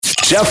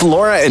Jeff,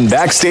 Laura, and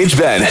Backstage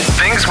Ben.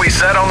 Things we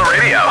said on the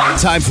radio.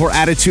 Time for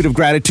Attitude of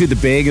Gratitude, the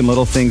big and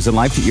little things in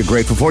life that you're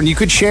grateful for. And you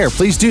could share.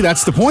 Please do.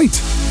 That's the point.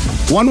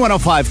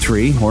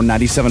 11053 or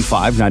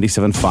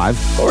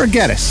 97.5, or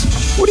get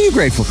us. What are you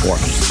grateful for?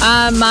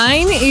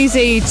 Mine is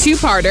a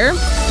two-parter.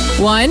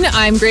 One,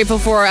 I'm grateful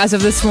for as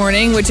of this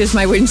morning, which is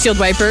my windshield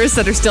wipers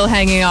that are still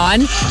hanging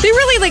on. They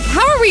really,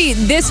 how are we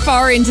this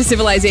far into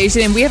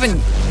civilization and we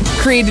haven't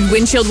created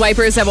windshield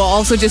wipers that will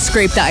also just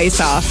scrape the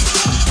ice off?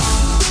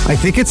 I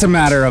think it's a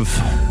matter of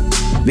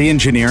the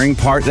engineering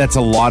part. That's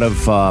a lot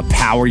of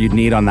power you'd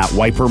need on that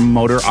wiper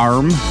motor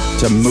arm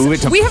to move it,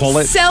 to pull it. We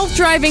have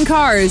self-driving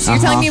cars. You're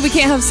telling me we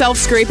can't have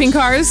self-scraping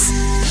cars?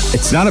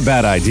 It's not a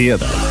bad idea,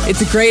 though.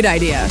 It's a great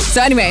idea.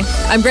 So anyway,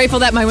 I'm grateful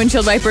that my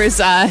windshield wipers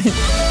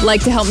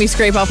like to help me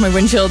scrape off my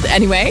windshield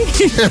anyway.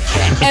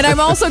 And I'm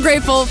also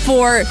grateful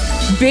for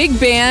big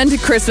band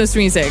Christmas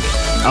music.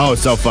 Oh,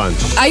 so fun.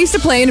 I used to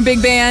play in a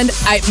big band.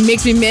 It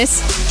makes me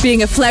miss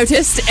being a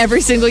flautist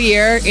every single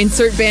year.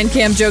 Insert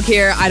Bandcamp joke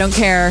here. I don't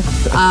care.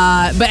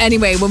 But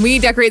anyway, when we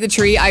decorate the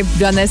tree, I've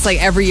done this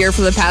every year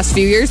for the past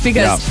few years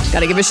because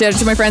gotta give a shout out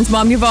to my friend's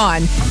mom,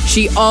 Yvonne.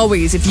 She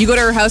always, if you go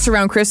to her house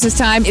around Christmas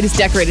time, it is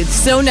decorated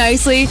so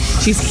nicely.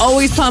 She's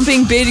always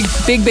pumping big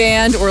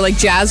band or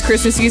jazz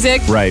Christmas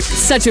music. Right.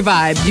 Such a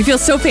vibe. You feel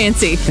so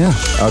fancy. Yeah.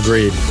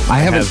 Agreed. I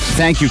haven't.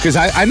 Thank you, because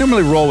I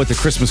normally roll with the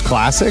Christmas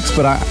classics,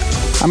 but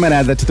I'm going to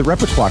add that to the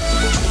repertoire.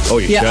 Oh,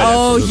 you should.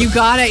 Oh, absolutely. you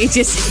got it. It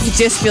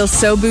just feels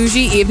so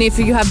bougie. Even if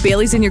you have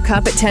Bailey's in your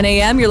cup at 10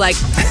 a.m., you're like,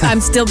 I'm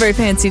still very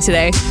fancy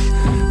today.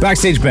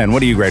 Backstage Ben,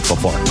 what are you grateful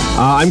for?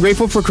 I'm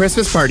grateful for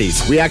Christmas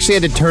parties. We actually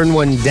had to turn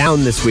one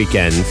down this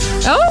weekend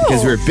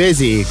because we were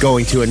busy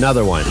going to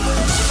another one.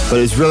 But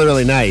it was really,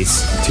 really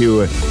nice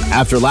to,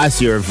 after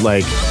last year of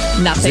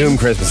Nothing. Zoom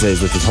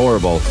Christmases, which is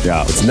horrible.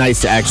 Yeah. It's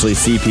nice to actually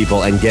see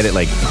people and get it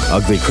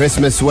ugly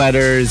Christmas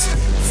sweaters,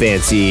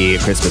 fancy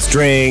Christmas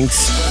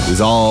drinks. It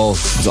was all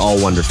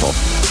wonderful.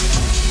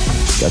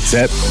 That's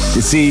it.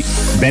 You see,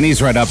 Benny's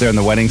right up there on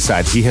the wedding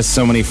side. He has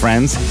so many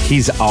friends.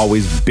 He's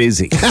always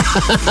busy. You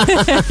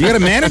got to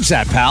manage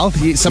that, pal.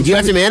 You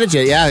have to manage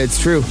it. Yeah,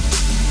 it's true.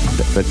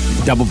 But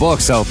double book,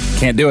 so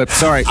can't do it.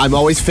 Sorry. I'm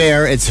always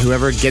fair. It's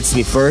whoever gets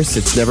me first.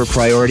 It's never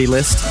priority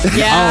list.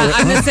 Yeah,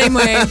 I'm the same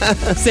way.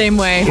 Same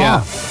way.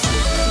 Yeah.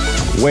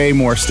 Way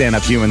more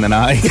stand-up human than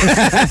I.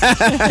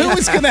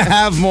 Who's going to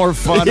have more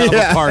fun at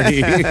a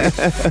party?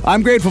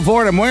 I'm grateful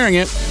for it. I'm wearing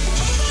it.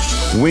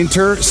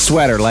 Winter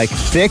sweater,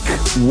 thick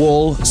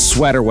wool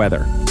sweater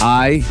weather.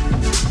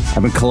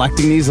 I've been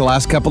collecting these the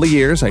last couple of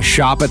years. I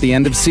shop at the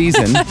end of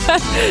season,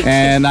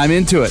 and I'm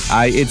into it.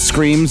 It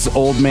screams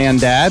old man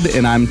dad,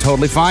 and I'm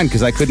totally fine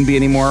because I couldn't be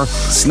any more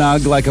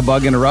snug like a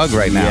bug in a rug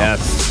right now.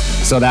 Yes.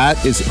 So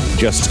that is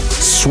just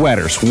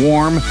sweaters,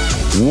 warm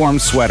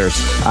sweaters.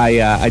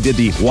 I did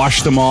the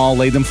wash them all,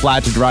 laid them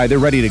flat to dry. They're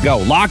ready to go,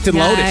 locked and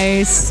loaded.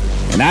 Nice.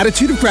 An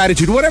attitude of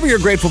gratitude, whatever you're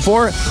grateful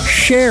for,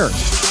 share.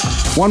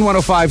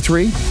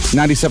 11053,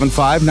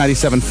 97.5,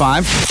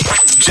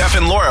 97.5. Jeff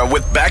and Laura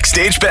with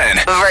Backstage Ben.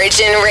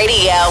 Virgin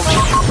Radio.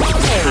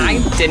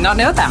 I did not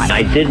know that.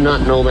 I did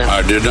not know that.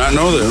 I did not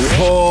know that.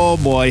 Oh,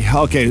 boy.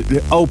 Okay, the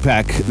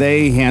OPEC,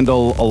 they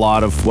handle a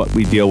lot of what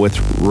we deal with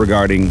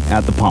regarding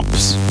at the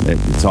pumps.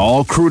 It's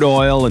all crude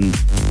oil, and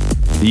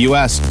the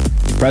U.S.,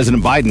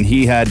 President Biden,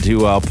 he had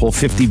to pull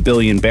 50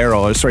 million,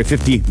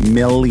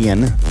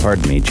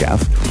 pardon me,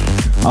 Jeff,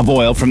 of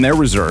oil from their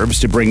reserves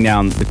to bring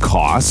down the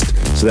cost.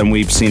 So then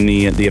we've seen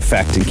the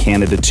effect in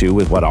Canada, too,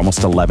 with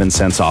almost 11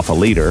 cents off a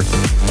liter.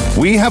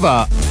 We have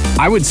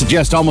I would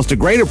suggest almost a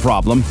greater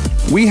problem.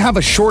 We have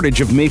a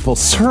shortage of maple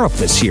syrup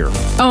this year.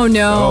 Oh,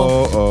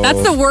 no.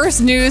 That's the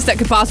worst news that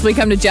could possibly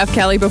come to Jeff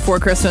Kelly before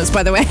Christmas,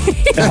 by the way.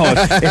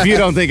 If you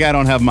don't think I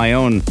don't have my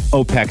own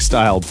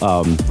OPEC-style...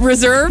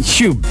 Reserve?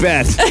 You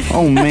bet.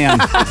 Oh,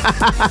 man.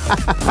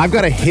 I've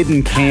got a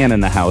hidden can in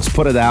the house,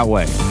 put it that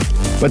way.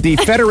 But the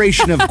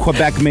Federation of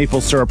Quebec Maple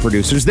Syrup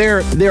Producers,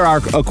 they're our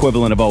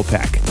equivalent of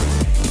OPEC.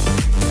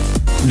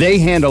 They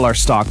handle our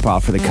stockpile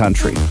for the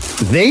country.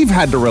 They've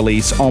had to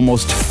release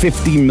almost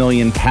 50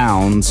 million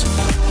pounds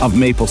of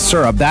maple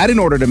syrup. That in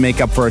order to make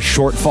up for a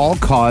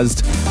shortfall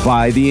caused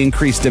by the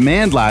increased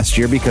demand last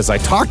year because I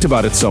talked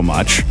about it so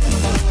much,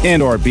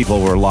 and or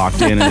people were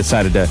locked in and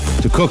decided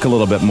to cook a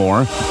little bit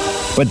more.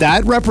 But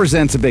that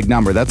represents a big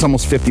number. That's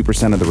almost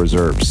 50% of the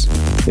reserves.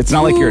 It's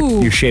not like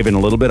you're shaving a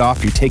little bit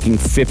off. You're taking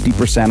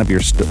 50% of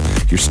your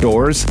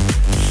stores.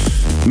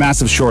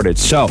 Massive shortage.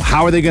 So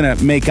how are they going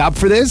to make up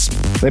for this?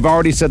 They've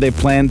already said they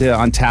plan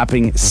on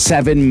tapping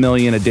 7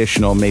 million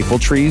additional maple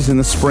trees in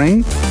the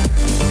spring.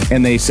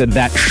 And they said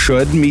that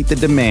should meet the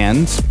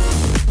demand.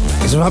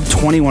 Because it was up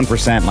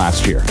 21%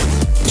 last year.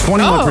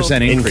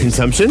 21% increase. In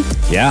consumption?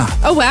 Yeah.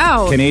 Oh,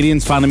 wow.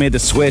 Canadians finally made the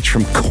switch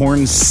from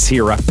corn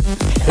syrup.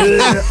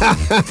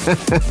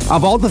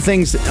 Of all the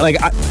things,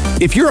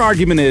 if your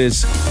argument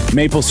is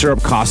maple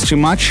syrup costs too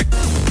much,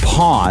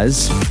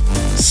 pause,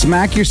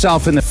 smack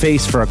yourself in the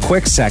face for a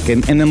quick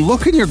second, and then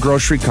look in your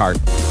grocery cart.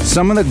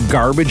 Some of the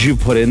garbage you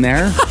put in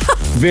there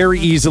very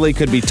easily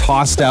could be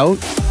tossed out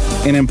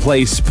and in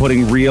place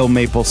putting real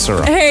maple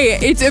syrup. Hey,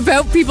 it's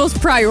about people's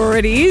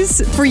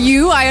priorities. For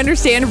you, I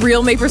understand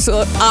real maple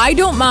syrup. I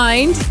don't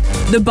mind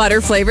the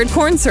butter-flavored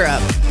corn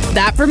syrup.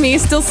 That, for me,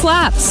 still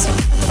slaps.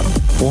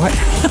 What?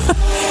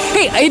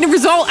 Hey, in a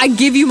result, I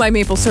give you my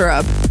maple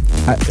syrup.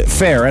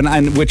 Fair,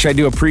 and which I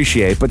do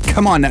appreciate, but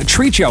come on now,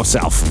 treat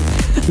yourself.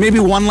 Maybe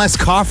one less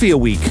coffee a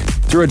week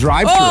through a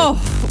drive-thru. Oh,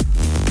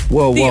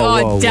 whoa, the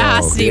whoa,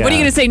 audacity. Yeah. What are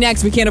you going to say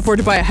next? We can't afford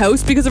to buy a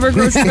house because of our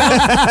grocery bill?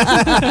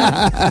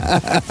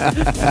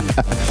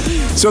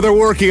 So they're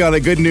working on it.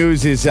 Good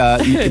news is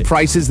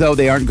prices, though,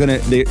 they aren't going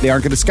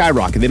to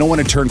skyrocket. They don't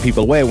want to turn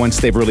people away once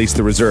they've released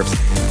the reserves.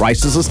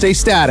 Prices will stay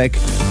static,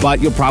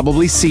 but you'll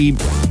probably see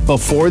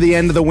before the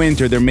end of the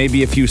winter, there may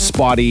be a few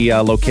spotty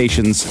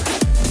locations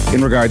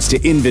in regards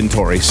to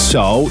inventory.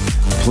 So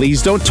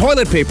please don't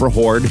toilet paper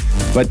hoard,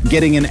 but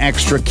getting an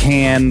extra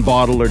can,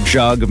 bottle, or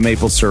jug of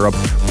maple syrup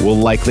will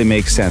likely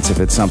make sense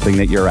if it's something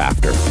that you're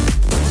after.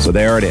 So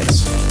there it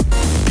is.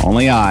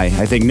 Only I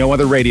think no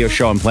other radio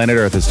show on planet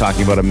Earth is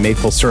talking about a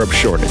maple syrup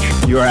shortage.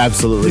 You are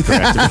absolutely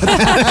correct.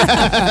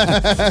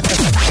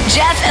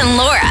 Jeff and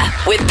Laura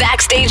with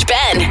Backstage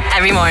Ben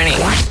every morning.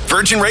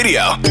 Virgin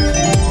Radio.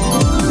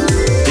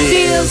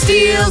 Deals,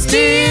 deals,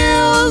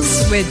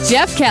 deals with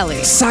Jeff Kelly.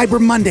 Cyber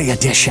Monday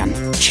edition.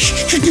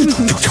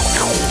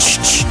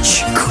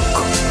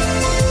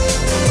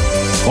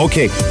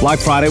 Okay, Black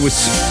Friday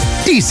was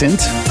decent.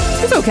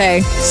 It's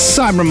okay.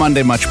 Cyber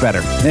Monday much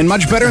better. And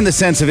much better in the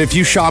sense of if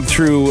you shop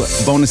through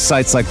bonus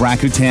sites like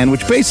Rakuten,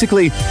 which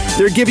basically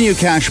they're giving you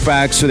cash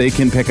back so they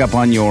can pick up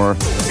on your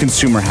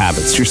consumer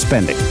habits, your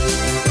spending.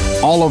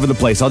 All over the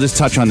place. I'll just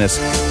touch on this.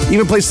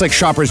 Even places like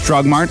Shoppers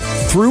Drug Mart,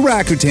 through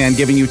Rakuten,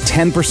 giving you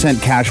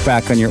 10% cash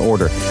back on your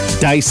order.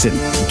 Dyson,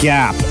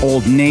 Gap,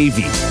 Old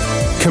Navy,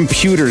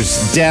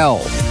 computers,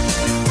 Dell,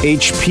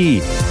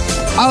 HP,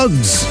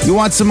 Uggs. You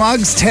want some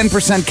Uggs?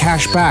 10%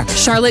 cash back.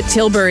 Charlotte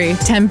Tilbury,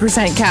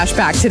 10% cash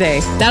back today.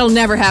 That'll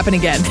never happen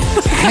again.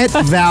 Pet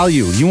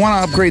Value. You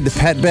want to upgrade the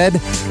pet bed?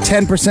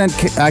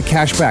 10%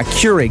 cash back.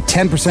 Keurig,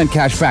 10%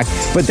 cash back.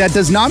 But that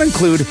does not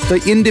include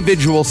the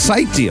individual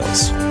site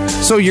deals.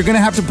 So you're going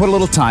to have to put a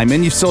little time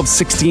in. You still have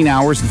 16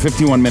 hours and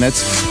 51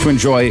 minutes to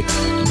enjoy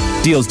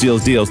deals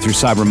through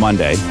Cyber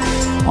Monday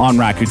on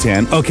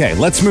Rakuten. Okay,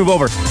 let's move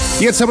over.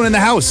 You got someone in the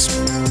house.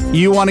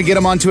 You want to get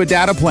them onto a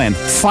data plan.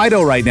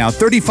 Fido right now,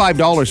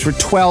 $35 for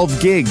 12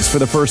 gigs for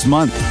the first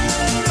month.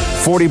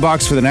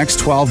 $40 for the next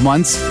 12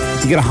 months.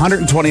 You get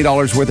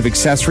 $120 worth of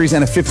accessories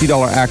and a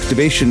 $50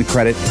 activation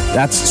credit.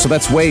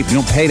 That's waived. You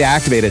don't pay to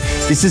activate it.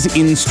 This is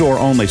in-store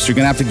only, so you're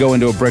going to have to go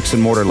into a bricks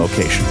and mortar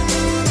location.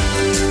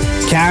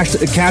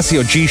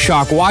 Casio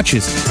G-Shock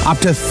watches up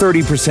to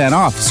 30%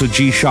 off. So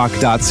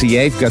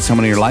gshock.ca, if you've got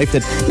someone in your life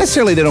that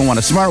necessarily they don't want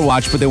a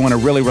smartwatch, but they want a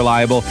really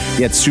reliable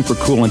yet super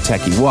cool and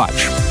techie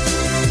watch.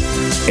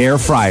 Air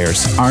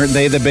fryers, aren't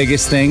they the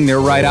biggest thing?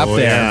 They're right up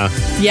there.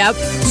 Yep.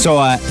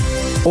 So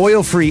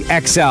oil-free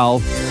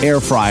XL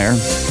air fryer,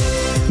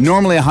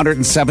 normally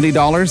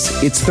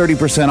 $170. It's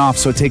 30% off,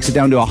 so it takes it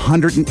down to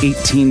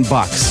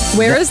 $118.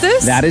 Where is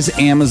this? That is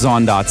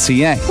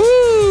Amazon.ca.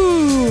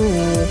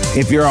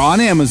 If you're on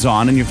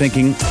Amazon and you're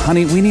thinking,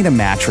 honey, we need a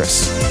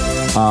mattress,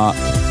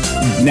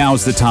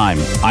 now's the time.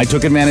 I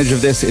took advantage of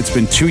this. It's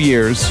been 2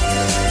 years.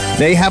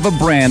 They have a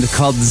brand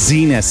called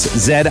Zinus,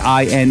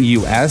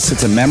 Z-I-N-U-S.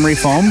 It's a memory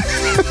foam.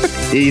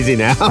 Easy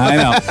now. I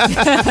know.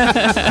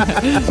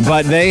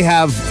 But they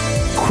have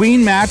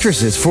queen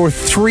mattresses for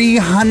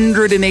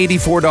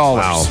 $384.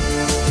 Wow.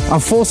 A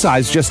full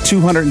size, just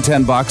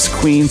 $210.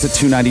 Queens at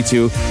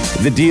 $292.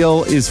 The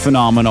deal is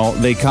phenomenal.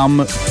 They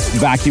come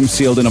vacuum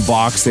sealed in a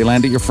box. They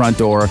land at your front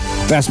door.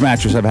 Best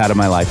mattress I've had in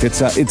my life.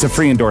 It's a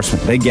free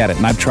endorsement. They get it,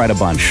 and I've tried a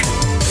bunch.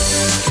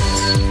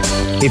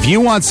 If you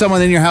want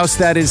someone in your house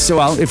that is,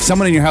 if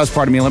someone in your house,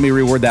 let me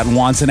reword that,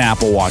 wants an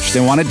Apple Watch.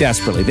 They want it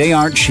desperately. They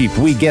aren't cheap.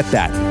 We get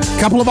that.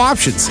 Couple of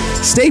options.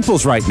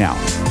 Staples right now.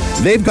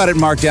 They've got it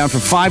marked down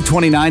from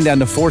 $529 down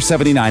to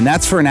 $479.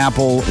 That's for an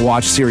Apple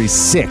Watch Series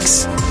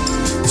 6.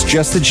 It's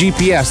just the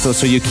GPS, though,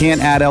 so you can't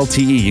add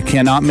LTE. You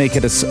cannot make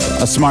it a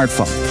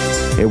smartphone.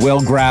 It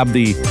will grab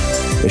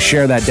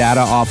share that data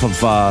off of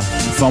the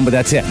phone, but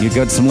that's it. You've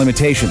got some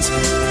limitations.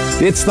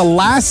 It's the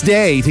last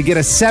day to get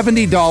a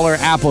 $70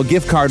 Apple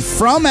gift card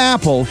from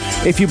Apple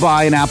if you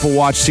buy an Apple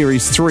Watch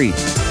Series 3.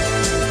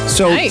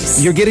 So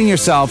nice. You're getting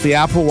yourself the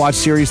Apple Watch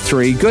Series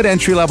 3, good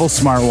entry-level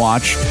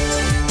smartwatch,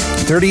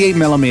 38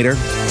 millimeter.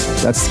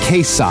 That's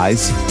case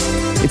size.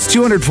 It's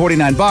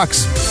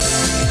 $249.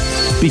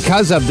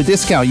 Because of the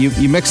discount,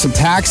 you mix some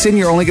tax in,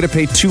 you're only going to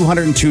pay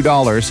 $202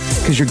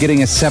 because you're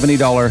getting a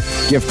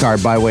 $70 gift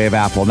card by way of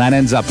Apple. And that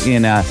ends up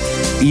in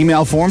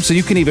email form, so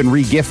you can even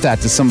re-gift that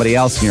to somebody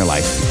else in your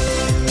life.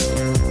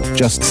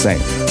 Just saying.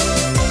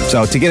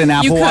 So to get an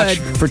Apple Watch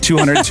for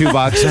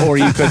 $202, or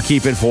you could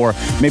keep it for,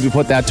 maybe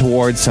put that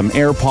towards some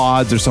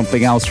AirPods or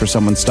something else for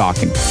someone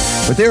stocking.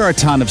 But there are a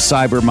ton of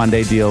Cyber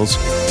Monday deals.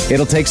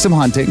 It'll take some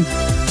hunting.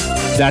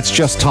 That's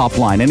just top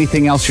line.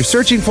 Anything else you're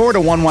searching for to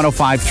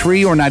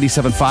 11053 or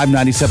 97.5,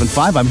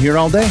 97.5. I'm here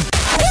all day.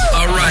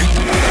 All right.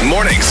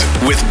 Mornings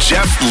with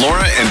Jeff,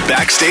 Laura, and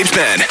Backstage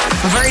Ben.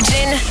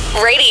 Virgin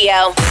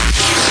Radio.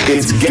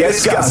 It's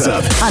Guest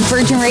Gossip. On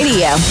Virgin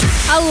Radio.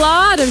 A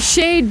lot of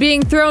shade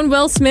being thrown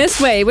Will Smith's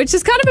way, which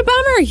is kind of a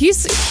bummer.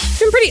 He's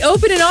been pretty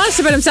open and honest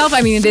about himself. I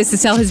mean, it is to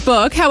sell his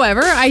book.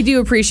 However, I do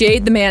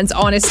appreciate the man's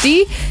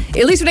honesty,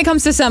 at least when it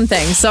comes to some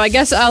things. So I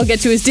guess I'll get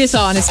to his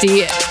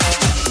dishonesty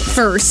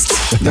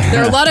first.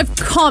 There are a lot of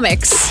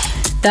comics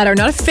that are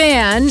not a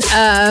fan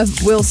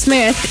of Will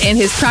Smith and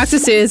his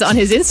practices on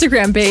his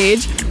Instagram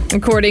page.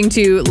 According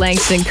to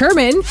Langston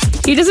Kerman,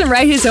 he doesn't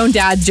write his own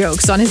dad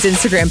jokes on his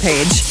Instagram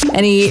page.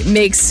 And he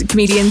makes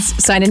comedians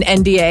sign an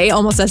NDA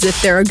almost as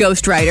if they're a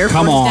ghostwriter for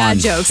his dad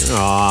jokes.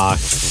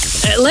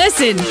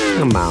 Listen.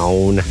 Come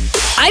on.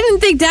 I didn't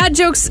think dad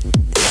jokes...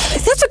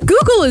 That's what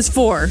Google is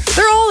for.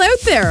 They're all out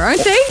there,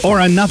 aren't they? Or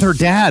another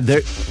dad.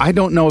 I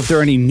don't know if there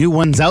are any new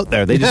ones out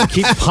there. They just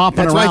keep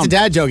popping That's around. why it's a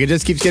dad joke. It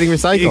just keeps getting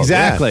recycled.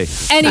 Exactly.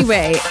 Yeah.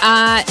 Anyway,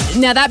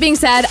 now that being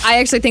said, I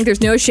actually think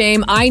there's no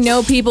shame. I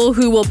know people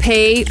who will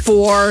pay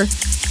for...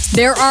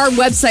 There are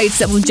websites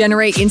that will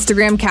generate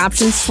Instagram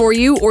captions for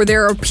you, or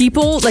there are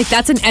people, like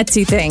that's an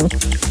Etsy thing.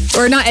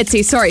 Or not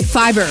Etsy, sorry,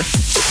 Fiverr.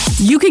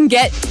 You can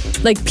get,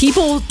 like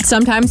people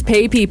sometimes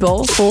pay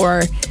people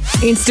for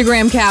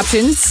Instagram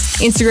captions,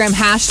 Instagram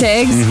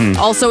hashtags. Mm-hmm.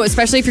 Also,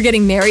 especially if you're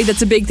getting married,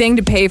 that's a big thing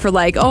to pay for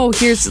like, oh,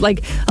 here's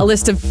like a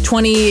list of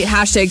 20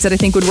 hashtags that I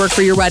think would work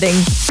for your wedding.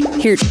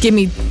 Here, give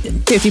me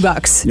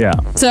 $50. Yeah.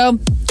 So...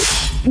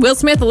 Will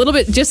Smith, a little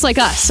bit just like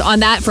us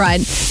on that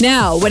front.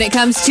 Now, when it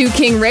comes to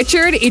King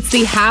Richard, it's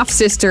the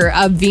half-sister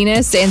of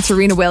Venus and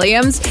Serena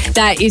Williams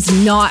that is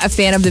not a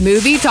fan of the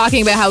movie,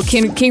 talking about how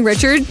King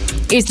Richard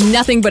is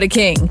nothing but a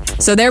king.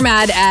 So they're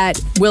mad at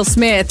Will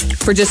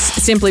Smith for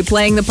just simply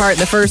playing the part in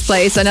the first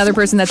place. Another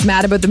person that's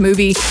mad about the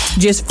movie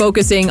just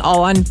focusing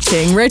all on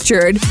King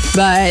Richard.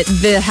 But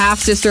the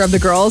half-sister of the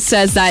girl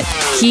says that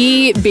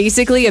he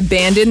basically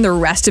abandoned the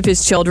rest of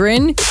his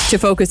children to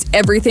focus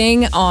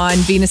everything on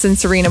Venus and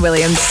Serena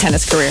Williams'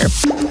 tennis career.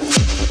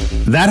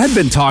 That had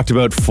been talked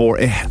about for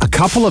a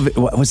couple of,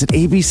 was it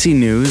ABC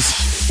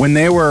News? When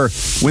they were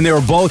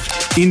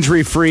both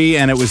injury-free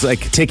and it was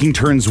like taking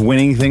turns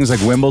winning things like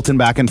Wimbledon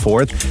back and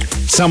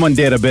forth, someone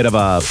did a bit of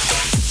a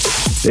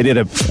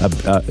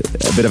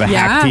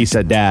hack piece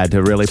at Dad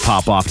to really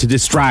pop off, to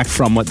distract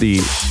from what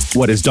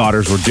his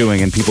daughters were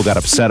doing, and people got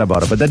upset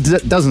about it. But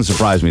that doesn't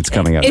surprise me. It's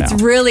coming out now. It's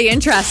really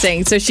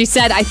interesting. So she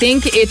said, I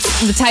think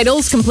the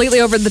title's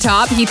completely over the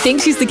top. He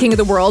thinks he's the king of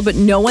the world, but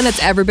no one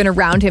that's ever been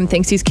around him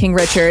thinks he's King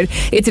Richard.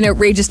 It's an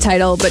outrageous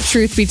title, but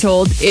truth be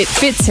told, it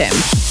fits him.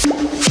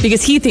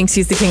 Because he thinks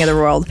he's the king of the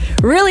world.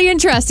 Really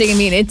interesting. I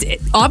mean,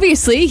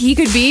 obviously, he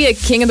could be a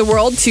king of the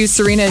world to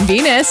Serena and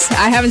Venus.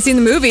 I haven't seen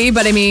the movie,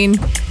 but I mean...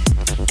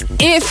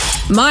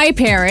 If my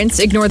parents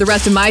ignored the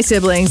rest of my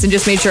siblings and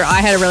just made sure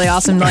I had a really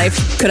awesome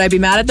life, could I be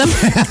mad at them?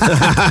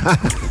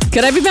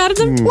 Could I be mad at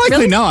them? Likely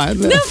really? not.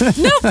 No.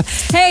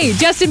 Hey,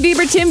 Justin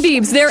Bieber, Tim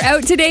Biebs, they're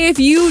out today. If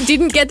you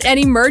didn't get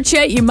any merch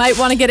yet, you might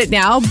want to get it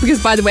now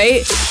because, by the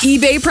way,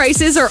 eBay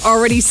prices are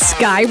already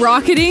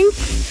skyrocketing.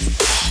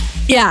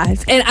 Yeah,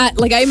 and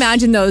I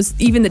imagine those,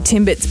 even the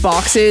Timbits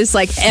boxes,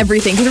 like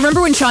everything. Because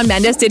remember when Shawn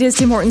Mendes did his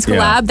Tim Hortons collab?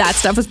 Yeah. That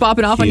stuff was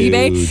popping off on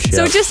eBay. Yeah.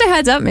 So just a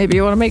heads up, maybe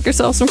you want to make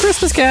yourself some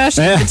Christmas cash.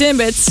 Yeah. The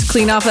Timbits,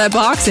 clean off that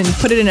box and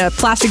put it in a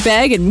plastic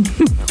bag and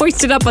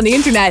hoist it up on the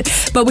internet.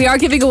 But we are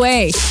giving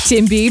away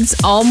Tim Biebs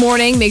all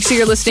morning. Make sure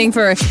you're listening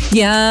for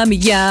Yummy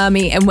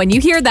Yummy. And when you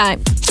hear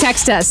that,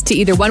 text us to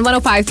either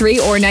 11053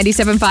 or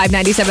 975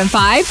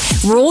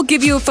 975. We'll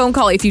give you a phone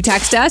call if you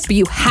text us, but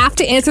you have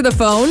to answer the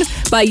phone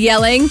by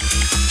yelling,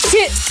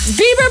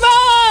 Bieber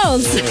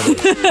balls!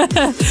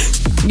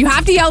 You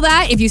have to yell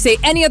that. If you say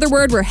any other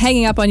word, we're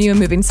hanging up on you and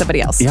moving to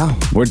somebody else. Yeah,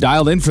 we're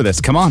dialed in for this.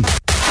 Come on.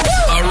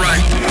 All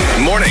right.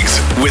 Mornings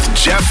with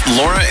Jeff,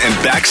 Laura,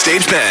 and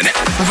Backstage Ben.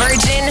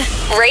 Virgin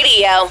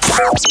Radio.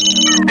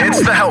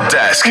 It's the Help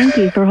Desk. Thank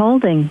you for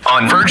holding.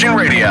 On Virgin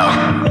Radio.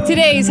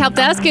 Today's Help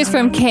Desk is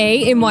from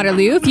Kay in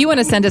Waterloo. If you want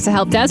to send us a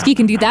Help Desk, you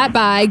can do that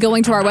by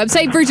going to our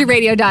website,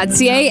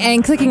 virginradio.ca,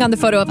 and clicking on the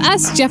photo of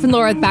us, Jeff and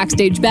Laura with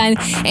Backstage Ben,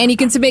 and you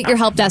can submit your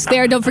Help Desk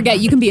there. Don't forget,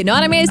 you can be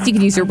anonymous, you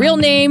can use your real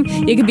name,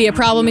 it can be a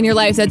problem in your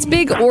life that's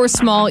big or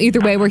small.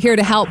 Either way, we're here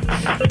to help.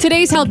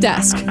 Today's Help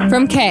Desk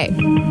from Kay,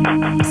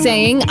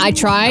 saying, I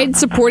tried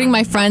supporting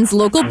my friend's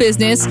local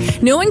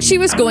business, knowing she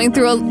was going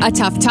through a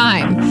tough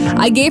time.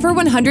 I gave her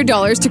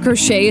 $100 to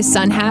crochet a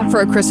sun hat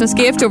for a Christmas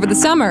gift over the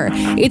summer.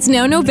 It's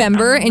now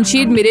November, and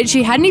she admitted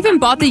she hadn't even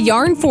bought the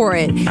yarn for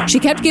it. She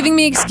kept giving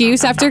me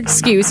excuse after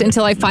excuse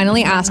until I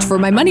finally asked for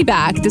my money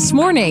back this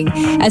morning.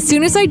 As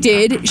soon as I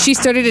did, she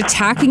started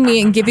attacking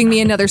me and giving me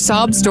another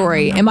sob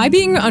story. Am I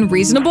being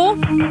unreasonable?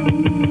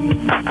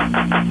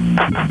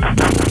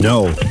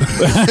 No.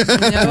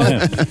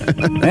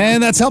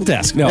 And that's Help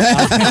Desk. No.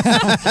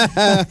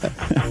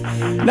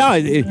 No,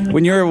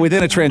 when you're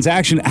within a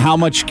transaction, how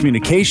much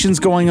communication's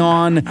going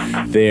on?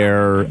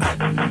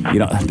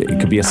 It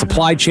could be a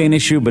supply chain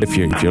issue, but if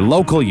you're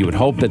local, you would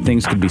hope that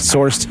things could be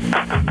sourced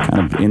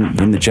kind of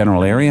in the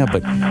general area.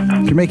 But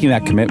you're making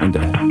that commitment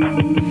to.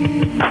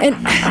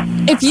 And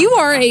if you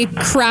are a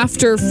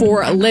crafter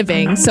for a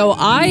living, so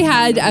I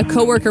had a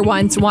coworker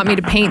once want me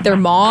to paint their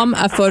mom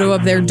a photo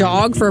of their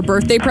dog for a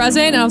birthday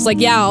present, and I was like,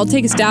 yeah, I'll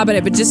take a stab at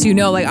it, but just so you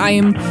know, like, I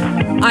am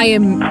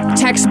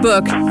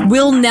textbook,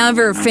 will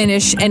never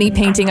finish any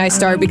painting I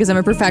start because I'm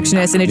a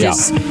perfectionist, and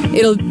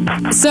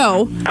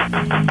so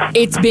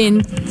it's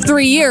been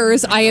 3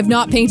 years, I have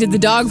not painted the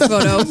dog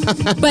photo,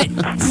 but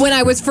when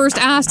I was first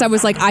asked, I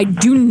was like, I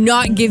do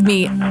not give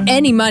me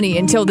any money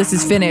until this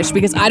is finished,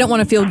 because I don't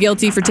want to feel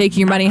guilty for taking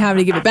your money and having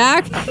to give it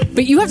back.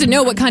 But you have to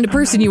know what kind of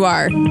person you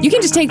are. You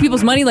can just take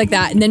people's money like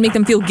that and then make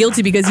them feel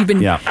guilty because you've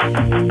been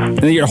and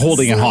then you're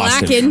holding it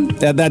hostage.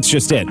 That's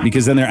just it,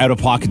 because then they're out of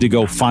pocket to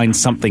go find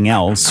something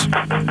else.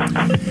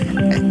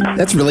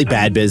 That's really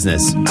bad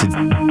business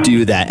to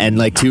do that, and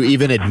like to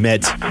even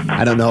admit,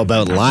 I don't know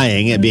about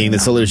lying and being the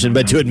solution,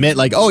 but to admit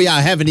like, oh yeah,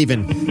 I haven't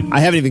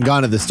even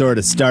gone to the store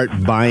to start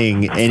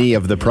buying any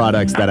of the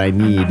products that I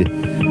need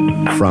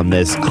from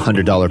this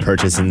 $100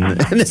 purchase in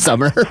the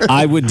summer.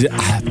 I would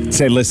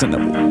say,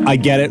 listen, I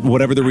get it.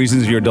 Whatever the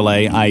reasons of your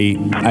delay,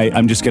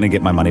 I'm just going to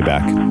get my money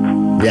back.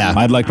 Yeah,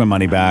 I'd like my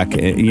money back.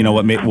 You know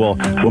what?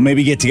 We'll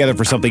maybe get together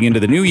for something into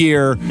the new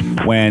year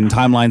when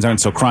timelines aren't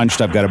so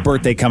crunched. I've got a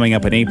birthday coming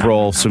up in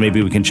April, so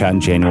maybe we can chat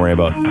in January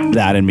about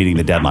that and meeting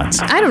the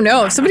deadlines. I don't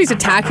know. If somebody's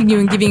attacking you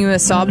and giving you a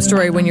sob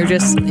story when you're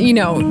just,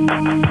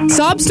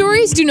 sob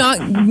stories do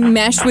not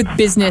mesh with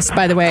business,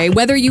 by the way.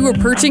 Whether you were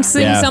purchasing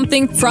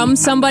something from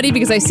somebody,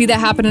 because I see that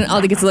happen, and I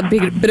think it's a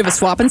bit of a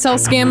swap and sell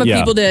scam of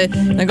people to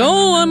like,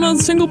 oh, I'm a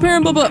single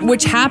parent, blah, blah,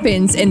 which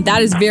happens, and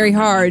that is very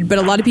hard, but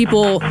a lot of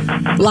people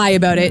lie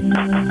about it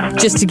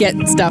just to get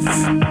stuff.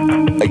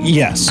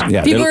 Yes.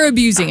 Yeah. People are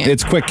abusing it.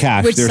 It's quick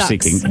cash they're sucks.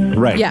 seeking.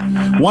 Right. Yeah.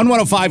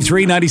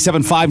 1-1053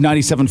 975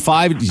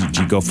 975. Do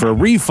you go for a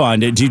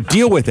refund? Do you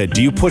deal with it?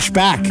 Do you push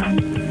back?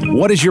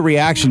 What is your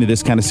reaction to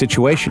this kind of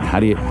situation? How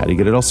do you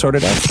get it all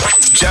sorted out?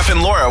 Jeff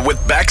and Laura with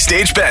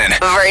Backstage Ben.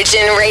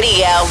 Virgin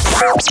Radio.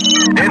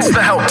 It's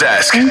the Help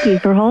Desk. Thank you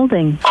for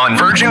holding. On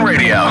Virgin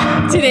Radio.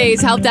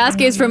 Today's Help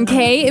Desk is from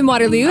Kay in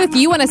Waterloo. If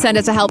you want to send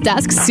us a Help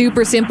Desk,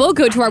 super simple.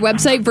 Go to our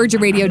website,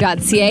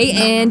 virginradio.ca,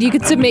 and you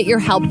can submit your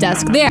Help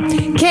Desk there.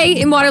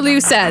 Kay in Waterloo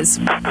says,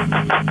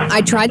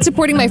 I tried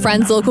supporting my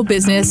friend's local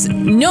business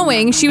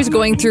knowing she was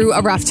going through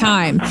a rough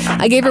time.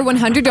 I gave her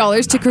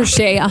 $100 to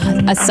crochet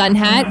a sun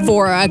hat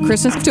for a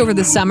Christmas gift over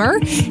the summer.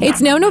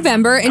 It's now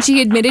November, and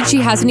she admitted she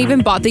hasn't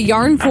even bought the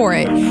yarn for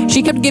it.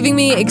 She kept giving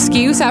me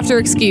excuse after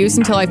excuse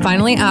until I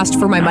finally asked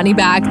for my money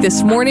back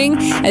this morning.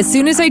 As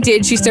soon as I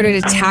did, she started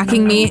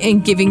attacking me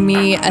and giving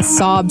me a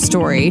sob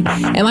story.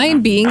 Am I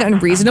being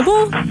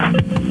unreasonable?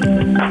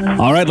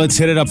 All right, let's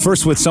hit it up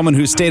first with someone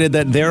who stated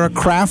that they're a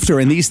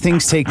crafter and these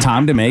things take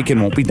time to make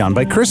and won't be done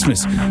by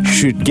Christmas.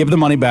 Should give the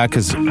money back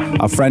because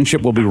a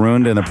friendship will be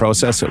ruined in the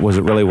process. Was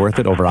it really worth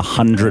it? Over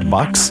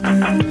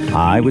 $100?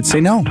 I would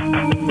say no.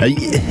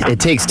 It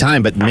takes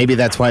time, but maybe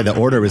that's why the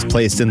order was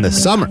placed in the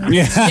summer.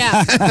 Yeah.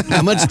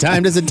 How much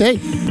time does it take?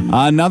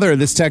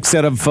 This text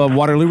out of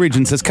Waterloo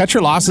region says, cut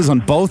your losses on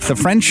both the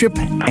friendship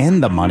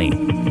and the money.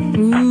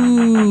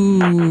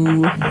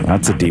 Ooh.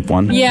 That's a deep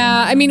one.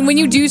 Yeah, I mean, when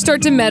you do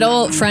start to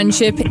meddle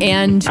friendship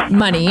and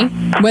money,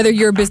 whether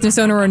you're a business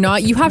owner or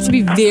not, you have to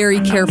be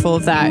very careful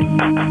of that.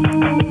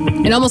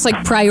 And almost like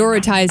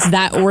prioritize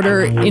that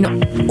order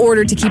in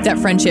order to keep that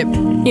friendship,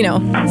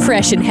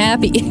 fresh and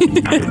happy.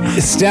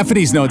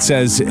 Stephanie's note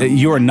says,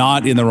 you are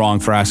not in the wrong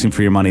for asking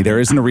for your money. There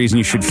isn't a reason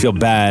you should feel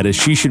bad, as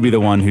she should be the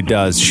one who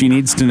does. She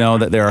needs to know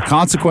that there are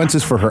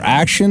consequences for her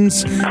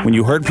actions when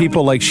you hurt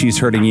people like she's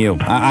hurting you.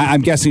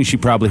 I'm guessing she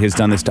probably has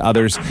done this to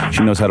others.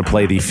 She knows how to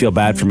play the feel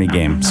bad for me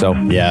game. So,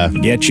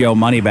 get your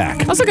money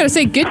back. Also got to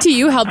say, good to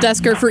you, Help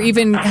Desker, for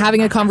even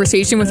having a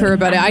conversation with her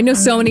about it. I know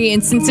so many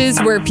instances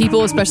where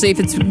people, especially if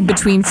it's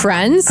between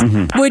friends,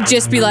 would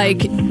just be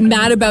like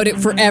mad about it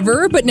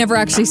forever, but never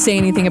actually say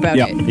anything about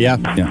it. Yeah.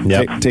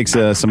 Takes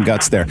some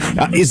guts there.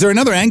 Is there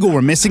another angle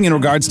we're missing in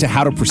regards to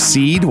how to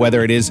proceed,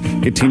 whether it is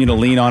continue to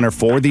lean on her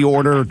for the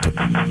order,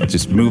 to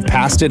just move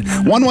past it?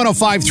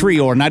 11053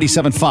 or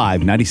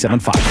 97.5,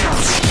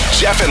 97.5.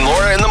 Jeff and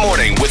Laura in the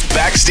morning with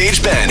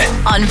Backstage Ben.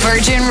 On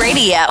Virgin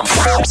Radio.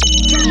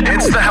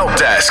 It's the Help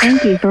Desk.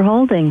 Thank you for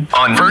holding.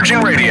 On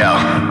Virgin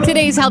Radio.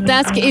 Today's Help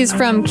Desk is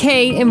from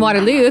Kay in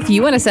Waterloo. If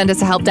you want to send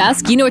us a Help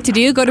Desk, you know what to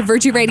do. Go to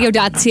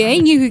virginradio.ca.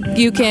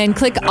 You can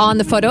click on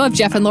the photo of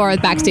Jeff and Laura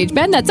with Backstage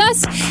Ben. That's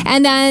us.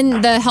 And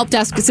then the Help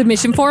Desk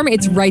submission form,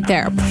 it's right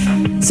there.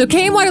 So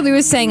Kay in Waterloo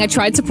is saying, I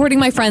tried supporting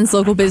my friend's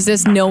local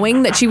business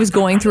knowing that she was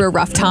going through a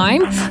rough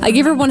time. I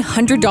gave her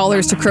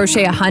 $100 to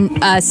crochet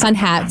a sun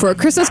hat for a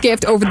Christmas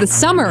gift over the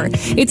summer.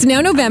 It's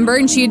now November,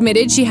 and she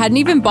admitted she hadn't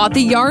even bought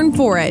the yarn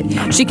for it.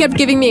 She kept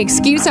giving me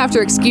excuse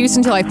after excuse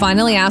until I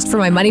finally asked for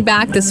my money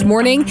back this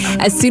morning.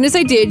 As soon as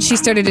I did, she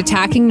started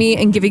attacking me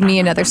and giving me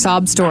another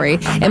sob story.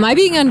 Am I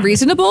being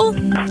unreasonable?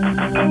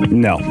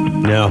 No.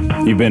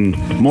 You've been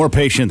more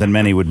patient than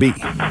many would be.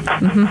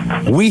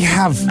 We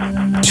have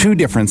two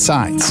different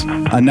sides.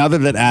 Another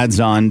that adds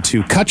on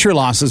to cut your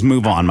losses,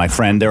 move on, my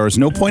friend. There is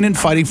no point in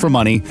fighting for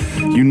money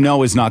you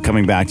know is not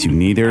coming back to you,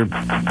 neither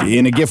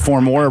in a gift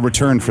form or a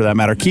return for that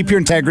matter. Keep your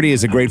integrity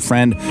as a great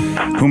friend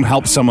whom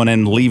helps someone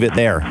and leave it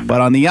there.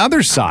 But on the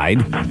other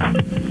side,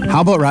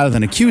 how about rather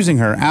than accusing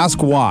her,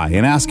 ask why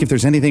and ask if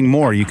there's anything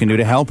more you can do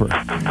to help her.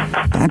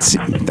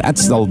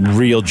 That's the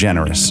real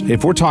generous.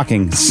 If we're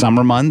talking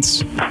summer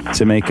months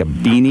to make a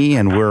beanie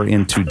and we're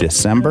into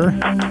December,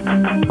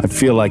 I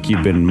feel like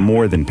you've been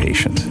more than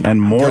patient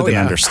and more than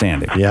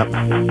understanding. Yep.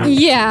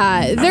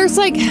 Yeah, there's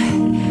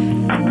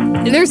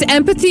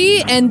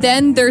empathy and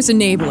then there's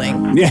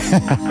enabling.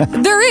 Yeah.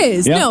 There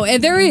is. Yeah. No,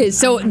 there is.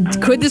 So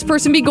could this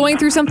person be going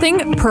through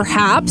something?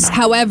 Perhaps.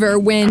 However,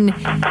 when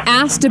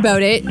asked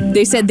about it,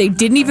 they said they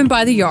didn't even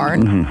buy the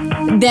yarn.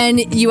 Mm-hmm. Then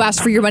you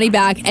asked for your money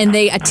back and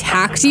they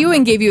attacked you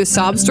and gave you a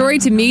sob story.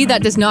 To me,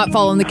 that does not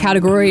fall in the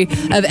category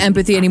of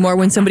empathy anymore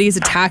when somebody is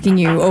attacking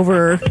you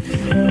over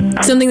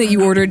something that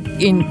you ordered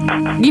in,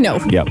 Yep.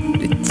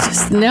 it's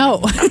just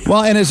no.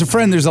 Well, and as a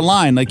friend, there's a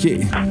line like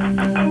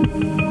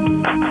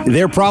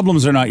their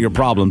problems are not your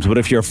problems, but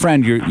if you're a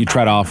friend, you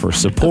try to offer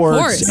support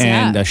Of course,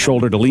 and yeah. a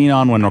shoulder to lean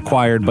on when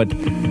required. But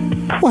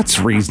what's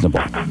reasonable?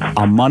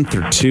 A month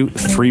or 2,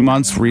 3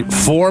 months,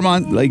 4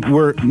 months? Like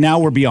we're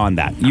beyond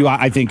that.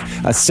 I think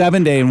a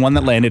 7-day and one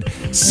that landed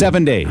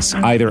 7 days,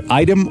 either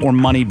item or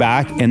money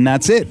back, and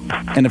that's it.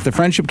 And if the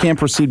friendship can't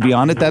proceed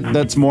beyond it,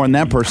 that's more on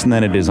that person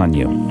than it is on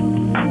you.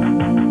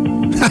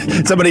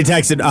 Somebody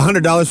texted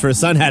 $100 for a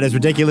sun hat is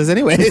ridiculous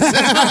anyways.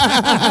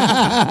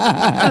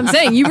 I'm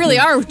saying you really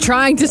are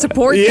trying to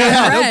support your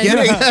friend. No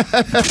kidding.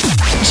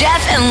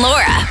 Jeff and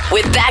Laura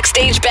with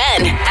Backstage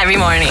Ben every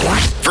morning.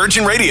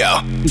 Virgin Radio.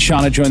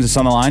 Shauna joins us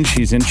on the line.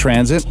 She's in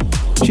transit.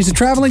 She's a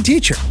traveling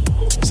teacher.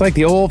 It's like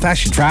the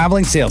old-fashioned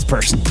traveling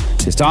salesperson.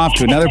 Just off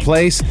to another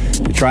place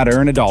to try to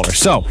earn $1.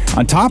 So,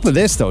 on top of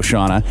this, though,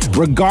 Shauna,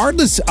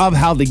 regardless of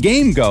how the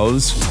game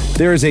goes,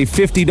 there is a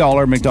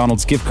 $50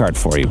 McDonald's gift card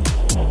for you.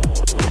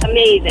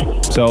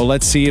 Amazing. So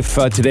let's see if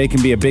today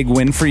can be a big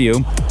win for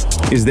you.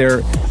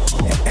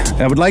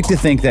 I would like to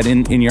think that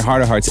in your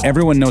heart of hearts,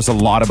 everyone knows a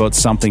lot about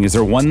something. Is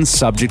there one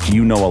subject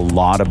you know a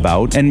lot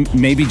about? And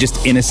maybe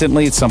just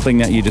innocently, it's something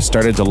that you just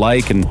started to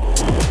like and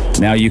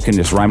now you can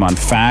just rhyme on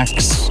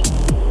facts?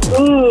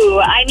 Ooh,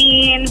 I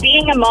mean,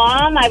 being a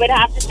mom, I would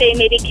have to say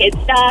maybe kid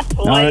stuff,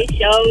 toy,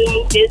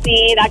 show,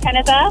 Disney, that kind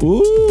of stuff.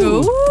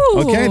 Ooh.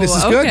 Okay, this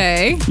is good.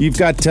 Okay. You've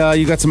got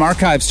some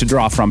archives to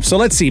draw from. So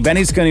let's see.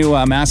 Benny's going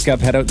to mask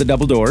up, head out the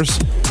double doors.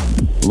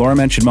 Laura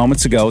mentioned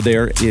moments ago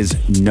there is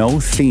no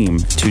theme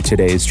to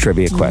today's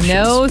trivia questions.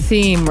 No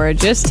theme. We're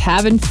just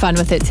having fun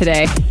with it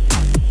today.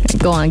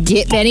 Go on,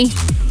 get Benny.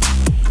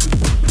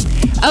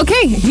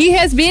 Okay, he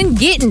has been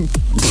getting.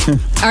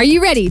 Are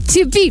you ready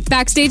to beat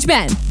Backstage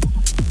Ben?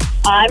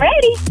 I'm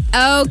ready.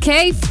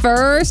 Okay,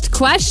 first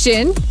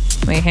question.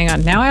 Wait, hang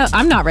on. Now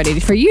I'm not ready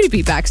for you to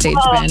beat Backstage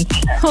Ben.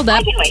 Hold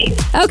up. I can wait.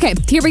 Okay,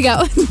 here we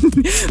go.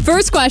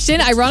 First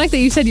question. Ironic that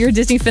you said you're a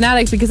Disney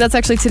fanatic because that's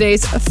actually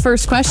today's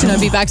first question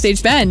on Beat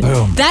Backstage Ben.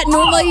 That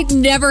normally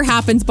never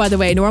happens, by the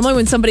way. Normally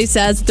when somebody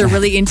says they're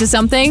really into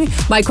something,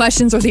 my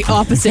questions are the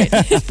opposite.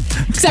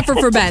 Except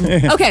for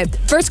Ben. Okay,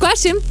 first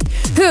question.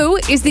 Who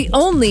is the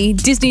only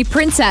Disney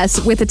princess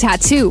with a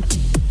tattoo?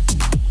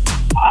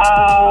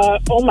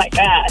 Oh my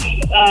gosh.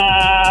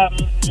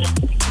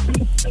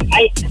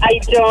 I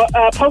don't,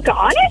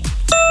 Pocahontas?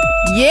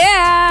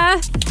 Yeah.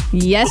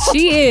 Yes,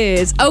 she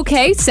is.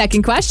 Okay,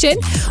 second question.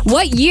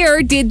 What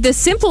year did The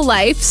Simple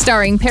Life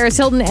starring Paris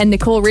Hilton and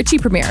Nicole Richie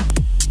premiere?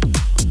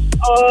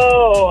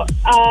 I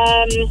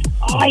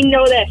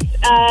know this.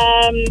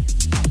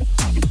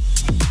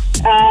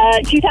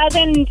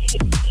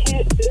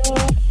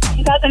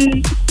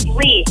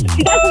 2003.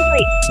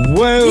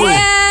 Whoa.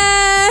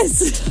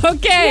 Yes.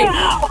 Okay.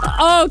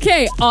 Yeah.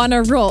 Okay. On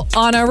a roll.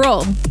 Oh my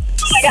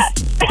God.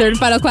 Third and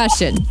final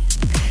question.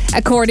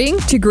 According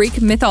to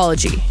Greek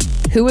mythology,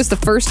 who was the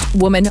first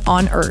woman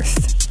on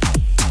Earth?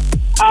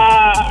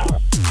 Oh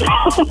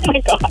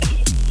my God.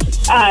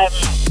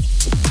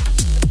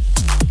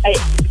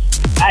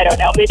 I don't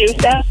know.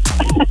 Medusa?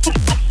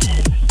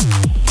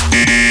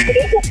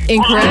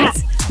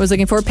 Incorrect. Was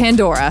looking for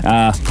Pandora.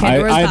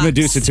 Pandora's I had box.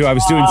 Medusa too. I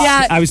was doing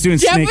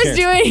Jeff snake was hair.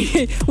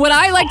 doing what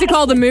I like to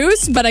call the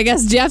moose, but I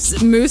guess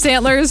Jeff's moose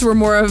antlers were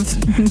more of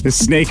the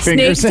snake snake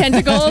fingers.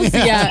 tentacles.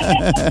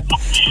 Yeah.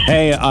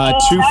 Hey,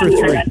 2 for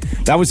 3.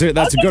 That's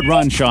a good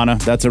run, Shauna.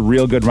 That's a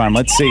real good run.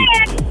 Let's see.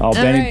 Oh,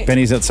 right.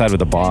 Benny's outside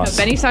with the boss.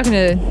 Benny's talking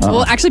to.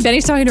 Well, actually,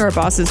 Benny's talking to our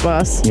boss's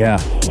boss. Yeah.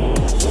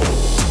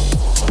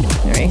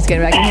 All right, he's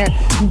getting back in here.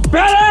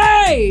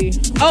 Benny!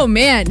 Oh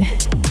man,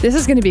 this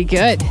is gonna be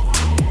good.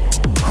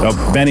 Oh,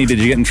 Benny, did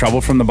you get in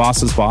trouble from the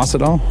boss's boss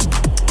at all?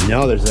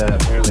 No, there's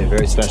apparently a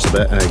very special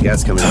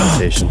guest coming to the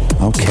station.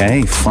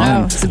 Okay,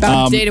 fun. Oh, it's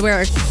about a day to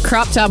wear a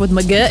crop top with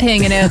my gut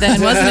hanging out then,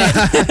 wasn't it?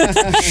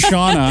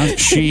 Shauna,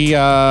 she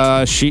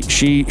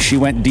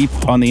went deep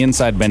on the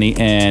inside, Benny,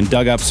 and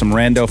dug up some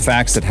rando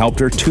facts that helped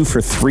her. 2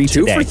 for 3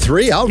 today. 2 for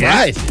 3, all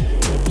right.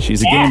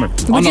 She's a gamer.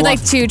 Would you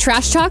like to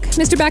trash talk,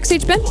 Mr.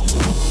 Backstage Ben?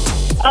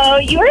 Oh,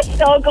 you are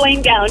so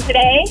going down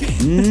today.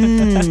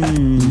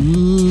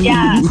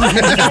 Yeah.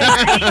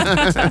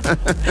 I've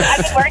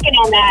been working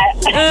on that.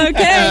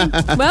 Okay.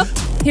 Well,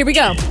 here we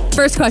go.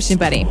 First question,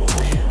 Betty.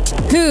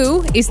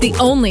 Who is the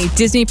only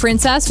Disney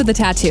princess with a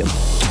tattoo?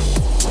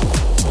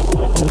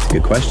 That's a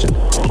good question.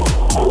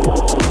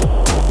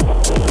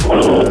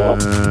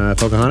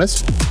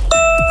 Pocahontas?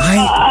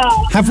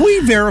 Have we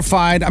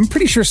verified? I'm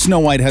pretty sure Snow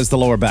White has the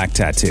lower back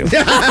tattoo.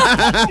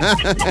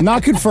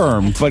 Not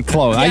confirmed, but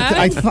close. Yeah?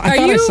 I thought Are I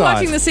you saw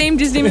watching it. the same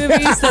Disney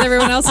movies that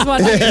everyone else is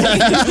watching?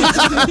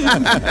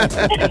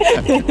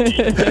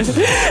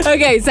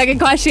 Okay, second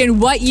question.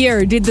 What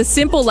year did The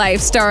Simple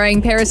Life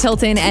starring Paris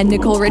Hilton and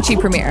Nicole Richie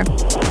premiere?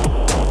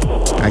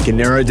 I can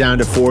narrow it down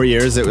to 4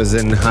 years. It was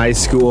in high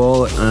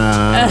school.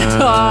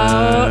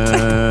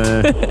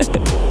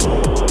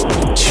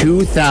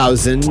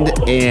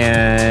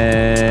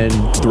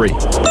 2003.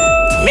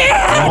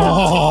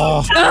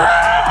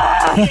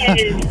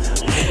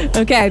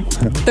 Okay,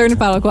 third and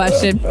final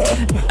question.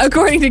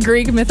 According to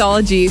Greek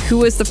mythology, who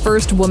was the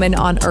first woman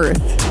on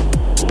Earth?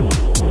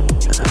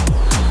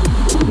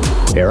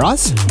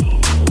 Eros?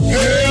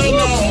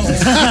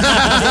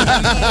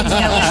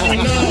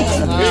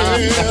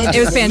 It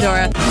was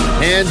Pandora.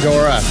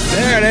 Pandora.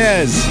 There it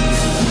is.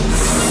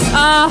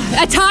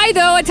 A tie,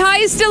 though. A tie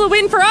is still a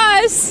win for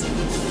us.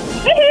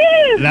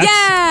 That's-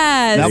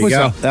 Yes. That you was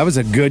go. that was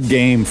a good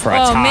game for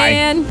a Oh, tie.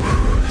 man.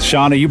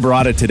 Shauna, you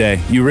brought it today.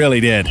 You really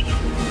did.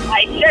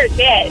 I sure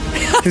did.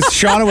 Because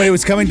Shauna, when it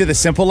was coming to the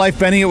Simple Life,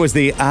 Benny, it was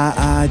the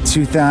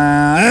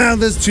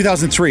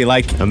 2003.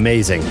 Like,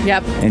 Amazing.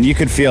 Yep. and you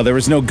could feel there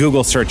was no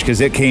Google search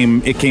because it came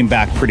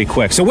back pretty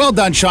quick. So well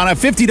done, Shauna.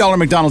 $50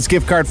 McDonald's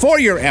gift card for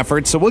your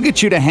efforts. So we'll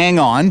get you to hang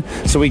on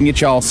so we can get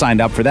you all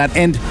signed up for that.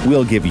 And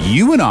we'll give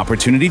you an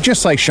opportunity,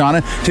 just like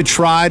Shauna, to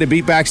try to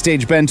beat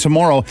Backstage Ben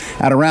tomorrow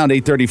at around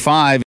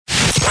 8:35.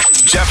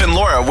 Jeff and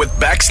Laura with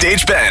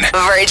Backstage Ben.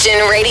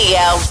 Virgin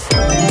Radio.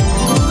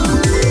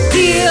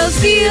 Deals,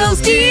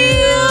 deals,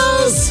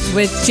 deals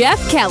with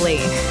Jeff Kelly.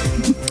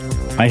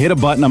 I hit a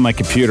button on my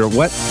computer.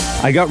 What?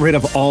 I got rid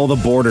of all the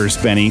borders,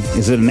 Benny.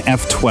 Is it an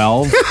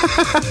F12?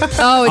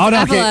 Oh, it's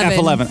no, okay,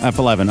 F11.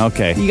 F11.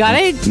 Okay. You got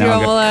it? Now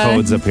I've Roll, got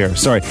codes up here.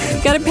 Sorry.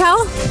 Got it,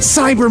 pal?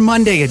 Cyber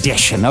Monday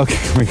edition. Okay,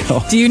 here we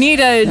go. Do you need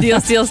a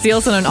deals, deals,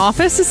 deals and an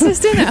office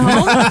assistant at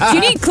home? Do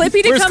you need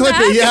Clippy to Where's come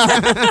Clippy? back?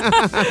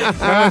 Yeah.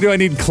 Not only do I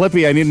need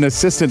Clippy, I need an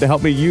assistant to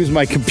help me use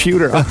my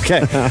computer.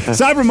 Okay.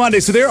 Cyber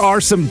Monday. So there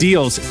are some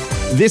deals.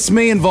 This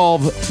may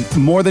involve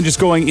more than just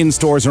going in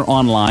stores or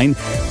online.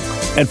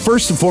 And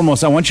first and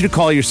foremost, I want you to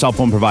call your cell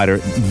phone provider.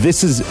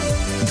 This is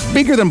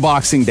bigger than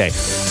Boxing Day.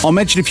 I'll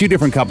mention a few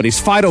different companies.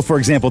 Fido, for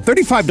example,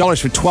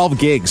 $35 for 12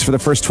 gigs for the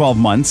first 12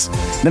 months.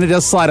 Then it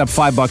does slide up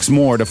 $5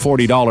 more to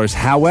 $40.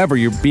 However,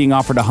 you're being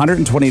offered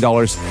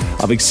 $120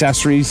 of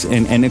accessories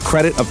and a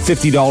credit of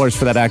 $50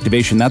 for that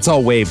activation. That's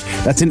all waived.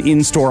 That's an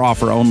in-store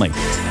offer only.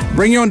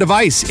 Bring your own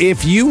device.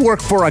 If you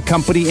work for a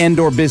company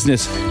and/or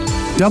business,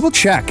 double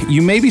check.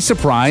 You may be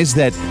surprised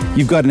that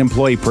you've got an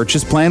employee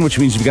purchase plan, which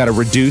means you've got a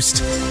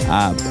reduced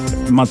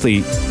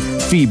monthly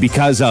fee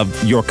because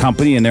of your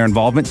company and their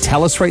involvement.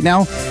 Tell us right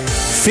now.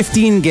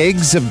 15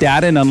 gigs of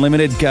data and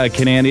unlimited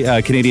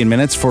Canadian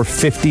minutes for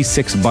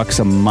 $56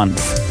 a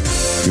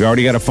month. You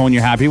already got a phone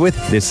you're happy with?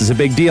 This is a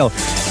big deal.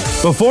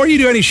 Before you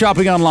do any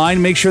shopping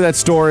online, make sure that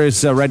store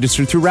is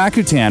registered through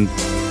Rakuten.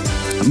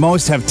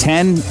 Most have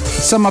 10,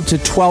 some up to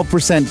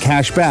 12%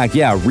 cash back.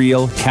 Yeah,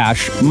 real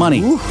cash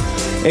money. Ooh.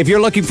 If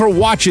you're looking for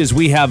watches,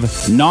 we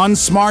have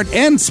non-smart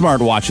and smart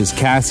watches.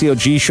 Casio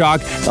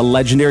G-Shock, the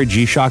legendary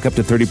G-Shock, up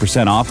to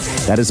 30% off.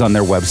 That is on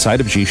their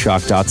website of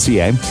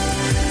gshock.ca.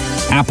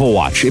 Apple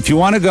Watch. If you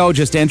want to go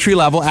just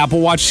entry-level, Apple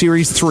Watch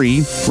Series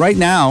 3, right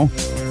now,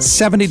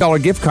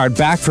 $70 gift card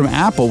back from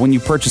Apple when you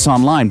purchase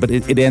online, but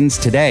it ends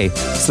today.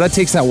 So that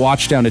takes that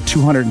watch down to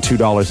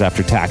 $202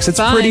 after tax. It's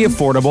Fine. pretty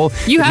affordable.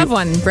 You have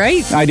one,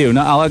 right? I do.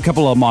 No, I'll have a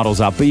couple of models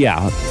up, but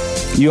yeah.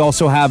 You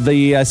also have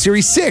the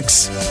Series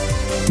 6.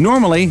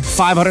 Normally,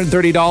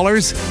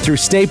 $530 through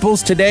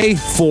Staples. Today,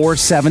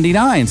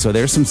 $479. So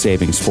there's some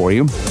savings for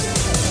you.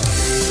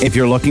 If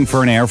you're looking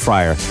for an air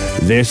fryer,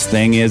 this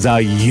thing is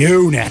a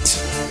unit.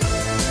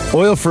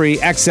 Oil-free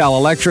XL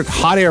electric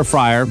hot air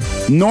fryer.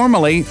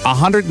 Normally,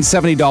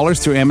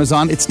 $170 through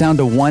Amazon. It's down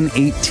to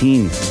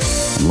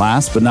 $118. And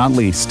last but not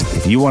least,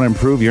 if you want to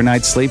improve your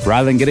night's sleep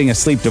rather than getting a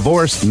sleep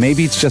divorce,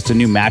 maybe it's just a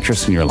new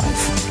mattress in your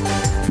life.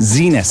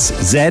 Zinus,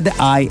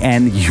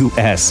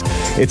 Z-I-N-U-S.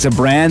 It's a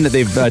brand that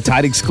they've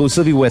tied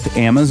exclusively with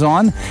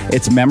Amazon.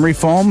 It's memory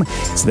foam.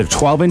 It's their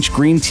 12-inch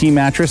green tea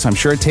mattress. I'm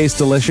sure it tastes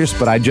delicious,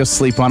 but I just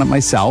sleep on it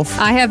myself.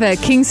 I have a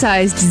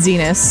king-sized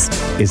Zenus.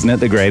 Isn't it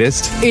the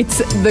greatest? It's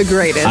the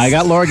greatest. I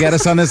got Laura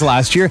Geddes on this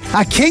last year.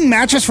 A king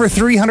mattress for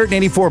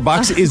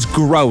 $384 is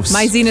gross.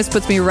 My Zenus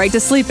puts me right to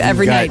sleep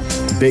every Got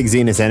night. big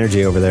Zenus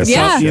energy over there.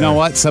 Yeah. You know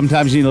what?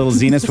 Sometimes you need a little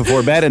Zenus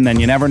before bed, and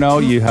then you never know.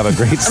 You have a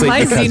great sleep.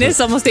 My because of it.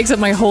 Zenus almost takes up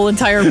my whole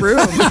entire entire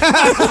room.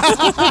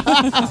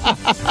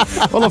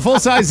 Well, a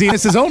full-size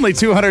Zenus is only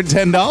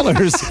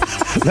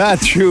 $210.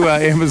 That's through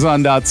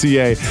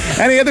Amazon.ca.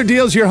 Any other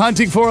deals you're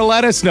hunting for,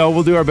 let us know.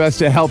 We'll do our best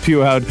to help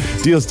you out.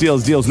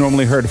 Deals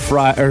normally heard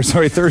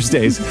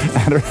Thursdays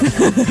at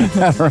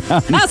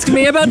around Ask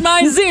me about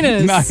my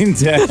Zenus.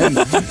 9:10.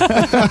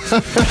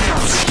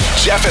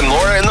 Jeff and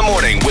Laura in the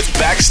morning with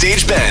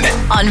Backstage Ben.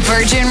 On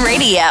Virgin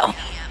Radio.